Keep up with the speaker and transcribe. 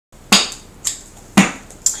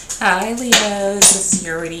Hi Leos, this is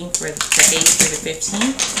your reading for the 8th through the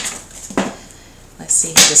 15th. Let's see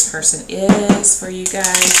who this person is for you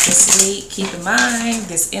guys this week. Keep in mind,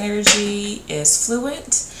 this energy is fluid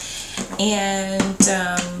and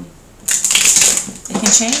it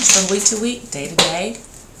can change from week to week, day to day.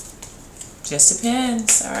 Just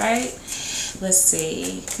depends, alright? Let's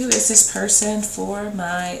see, who is this person for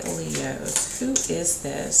my Leos? Who is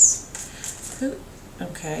this?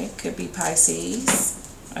 Okay, could be Pisces.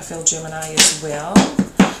 I feel Gemini as well.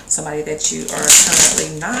 Somebody that you are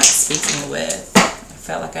currently not speaking with. I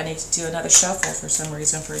felt like I need to do another shuffle for some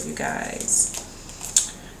reason for you guys.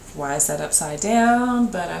 Why is that upside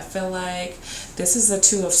down? But I feel like this is a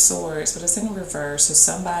Two of Swords, but it's in reverse. So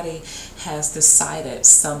somebody has decided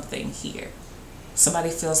something here.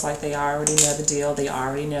 Somebody feels like they already know the deal. They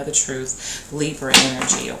already know the truth. Libra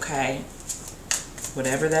energy, okay?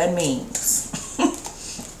 Whatever that means.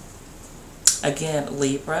 Again,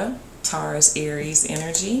 Libra, Taurus, Aries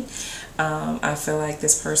energy. I feel like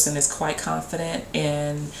this person is quite confident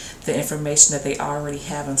in the information that they already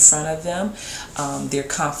have in front of them. They're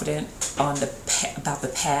confident on about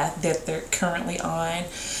the path that they're currently on.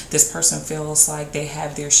 This person feels like they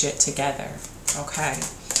have their shit together. Okay.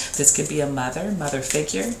 This could be a mother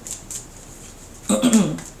figure,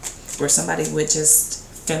 or somebody with just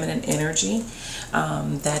feminine energy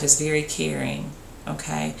that is very caring.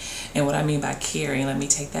 Okay, and what I mean by caring, let me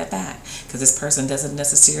take that back, because this person doesn't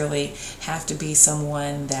necessarily have to be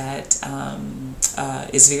someone that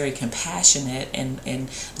is very compassionate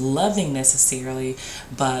and loving necessarily,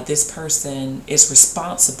 but this person is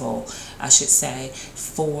responsible, I should say,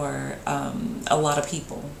 for a lot of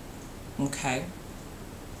people. Okay,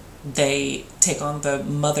 they take on the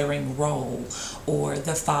mothering role or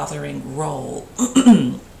the fathering role,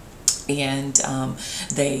 and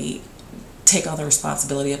they take on the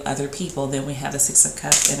responsibility of other people. Then we have the Six of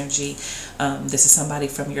Cups energy. This is somebody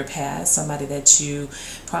from your past, somebody that you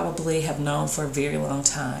probably have known for a very long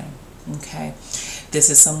time. Okay, this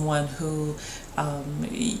is someone who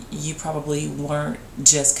you probably weren't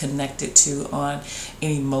just connected to on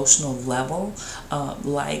an emotional level,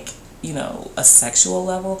 like, you know, a sexual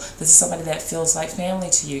level. This is somebody that feels like family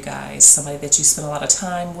to you guys, somebody that you spend a lot of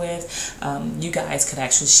time with. You guys could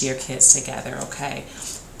actually share kids together, okay?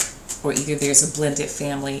 Or either there's a blended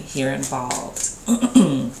family here involved.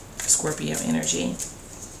 Scorpio energy.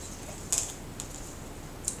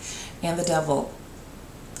 And the Devil,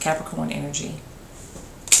 Capricorn energy.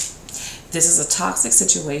 This is a toxic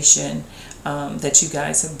situation that you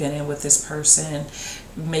guys have been in with this person.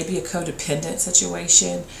 Maybe a codependent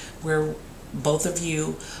situation where both of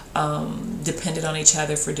you depended on each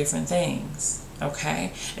other for different things.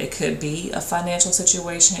 Okay, it could be a financial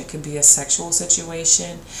situation, it could be a sexual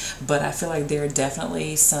situation, but I feel like there are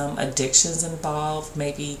definitely some addictions involved,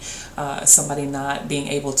 maybe somebody not being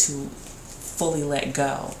able to fully let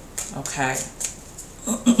go. Okay.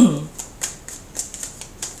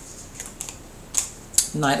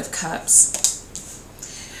 Knight of Cups.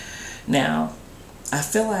 Now, I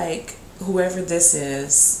feel like whoever this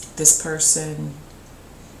is, this person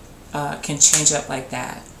can change up like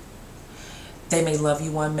that. They may love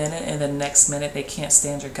you one minute and the next minute they can't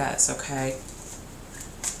stand your guts, okay?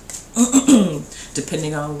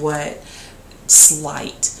 Depending on what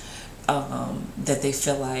slight that they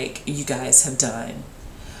feel like you guys have done.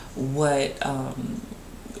 What,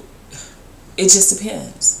 it just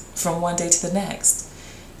depends from one day to the next.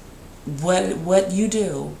 What you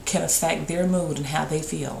do can affect their mood and how they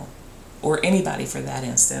feel. Or anybody for that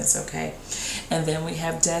instance, okay? And then we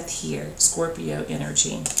have Death here, Scorpio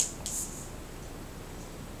energy.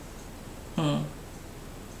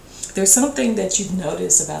 There's something that you've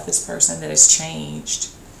noticed about this person that has changed.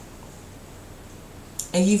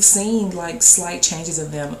 And you've seen like slight changes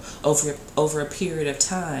in them over a period of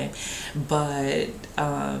time. But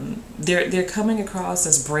they're coming across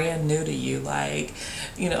as brand new to you. Like,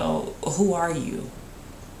 you know, who are you?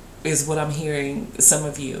 Is what I'm hearing some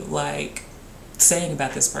of you like saying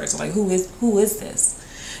about this person. Like, who is this?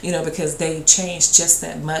 You know, because they changed just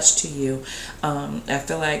that much to you. I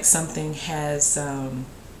feel like something has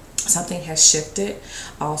shifted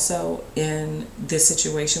also in this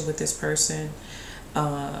situation with this person.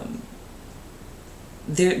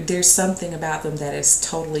 There's something about them that is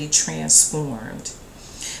totally transformed.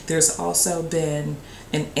 There's also been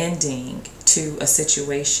an ending to a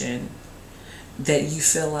situation that you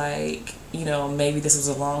feel like, you know, maybe this was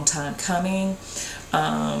a long time coming.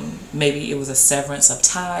 Maybe it was a severance of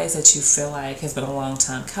ties that you feel like has been a long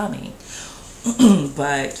time coming.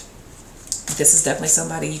 But this is definitely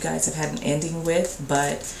somebody you guys have had an ending with,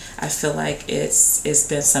 but I feel like it's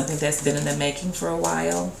been something that's been in the making for a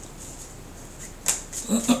while.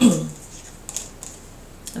 And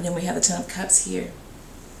then we have the Ten of Cups here.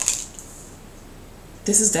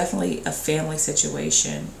 This is definitely a family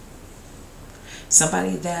situation.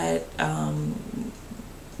 Somebody that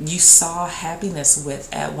you saw happiness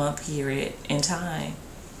with at one period in time.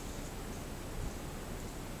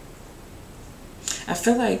 I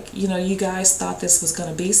feel like, you know, you guys thought this was going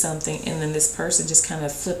to be something, and then this person just kind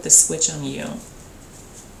of flipped the switch on you.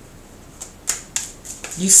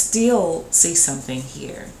 You still see something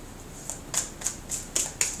here.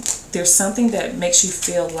 There's something that makes you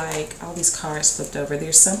feel like, all these cards flipped over,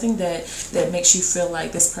 there's something that makes you feel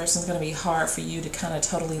like this person's going to be hard for you to kind of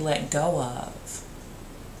totally let go of.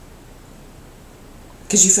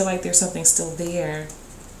 Because you feel like there's something still there.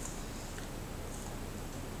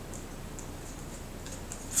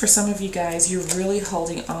 For some of you guys, you're really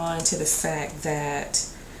holding on to the fact that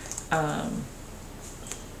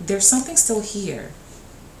there's something still here.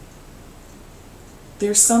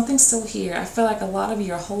 There's something still here. I feel like a lot of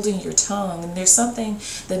you are holding your tongue, and there's something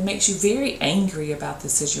that makes you very angry about the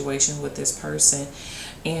situation with this person,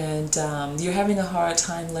 and you're having a hard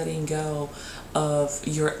time letting go of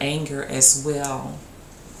your anger as well.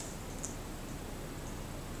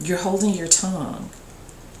 You're holding your tongue.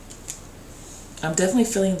 I'm definitely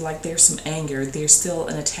feeling like there's some anger. There's still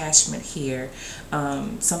an attachment here.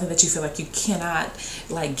 Something that you feel like you cannot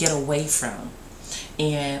like get away from.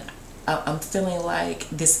 And I'm feeling like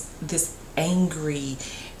this angry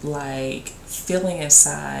like feeling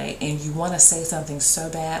inside, and you want to say something so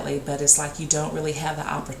badly, but it's like you don't really have the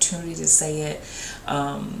opportunity to say it.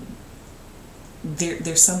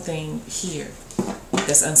 There's something here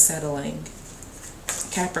that's unsettling.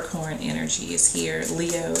 Capricorn energy is here.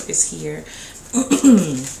 Leo is here.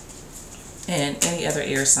 And any other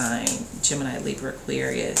air sign, Gemini, Libra,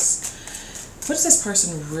 Aquarius. What does this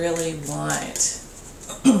person really want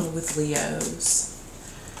with Leos?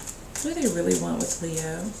 What do they really want with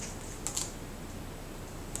Leo?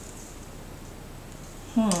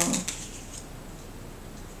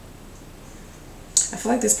 I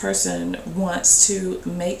feel like this person wants to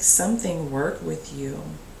make something work with you.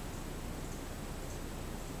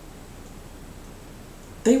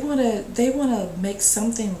 They want to make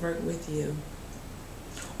something work with you.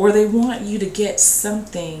 Or they want you to get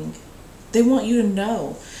something. They want you to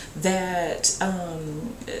know that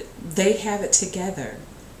they have it together.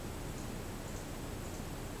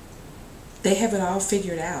 They have it all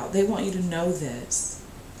figured out. They want you to know this.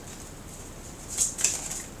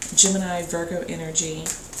 Gemini, Virgo energy.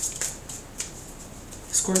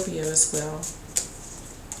 Scorpio as well.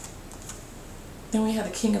 Then we have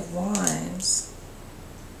the King of Wands.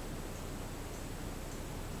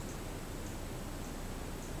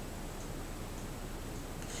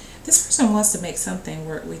 This person wants to make something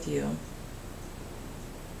work with you.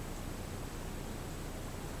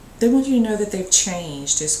 They want you to know that they've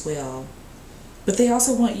changed as well. But they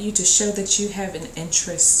also want you to show that you have an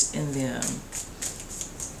interest in them.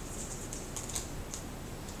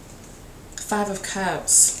 Five of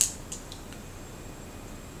Cups.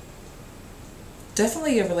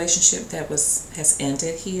 Definitely a relationship that has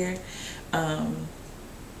ended here.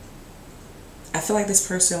 I feel like this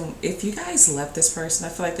person, if you guys left this person, I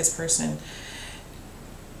feel like this person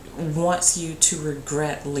wants you to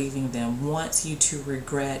regret leaving them, wants you to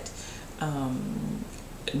regret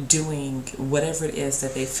doing whatever it is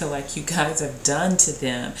that they feel like you guys have done to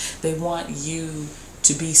them. They want you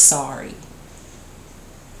to be sorry.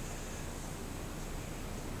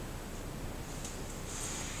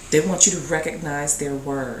 They want you to recognize their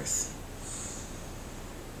worth.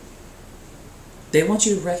 They want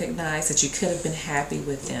you to recognize that you could have been happy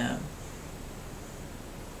with them.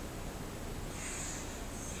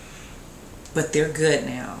 But they're good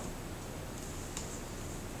now.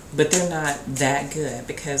 But they're not that good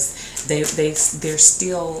because they're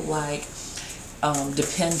still like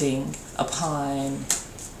depending upon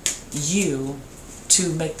you to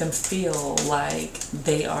make them feel like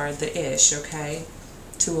they are the ish, okay?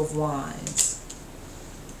 Two of Wands.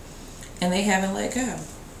 And they haven't let go.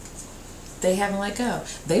 They haven't let go.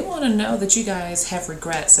 They want to know that you guys have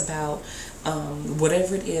regrets about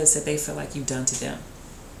whatever it is that they feel like you've done to them.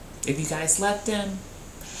 If you guys left them,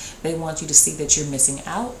 they want you to see that you're missing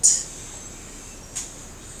out.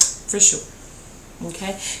 For sure.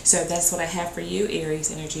 Okay? So that's what I have for you,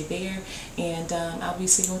 Aries energy there. And I'll be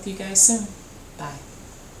seeing with you guys soon. Bye.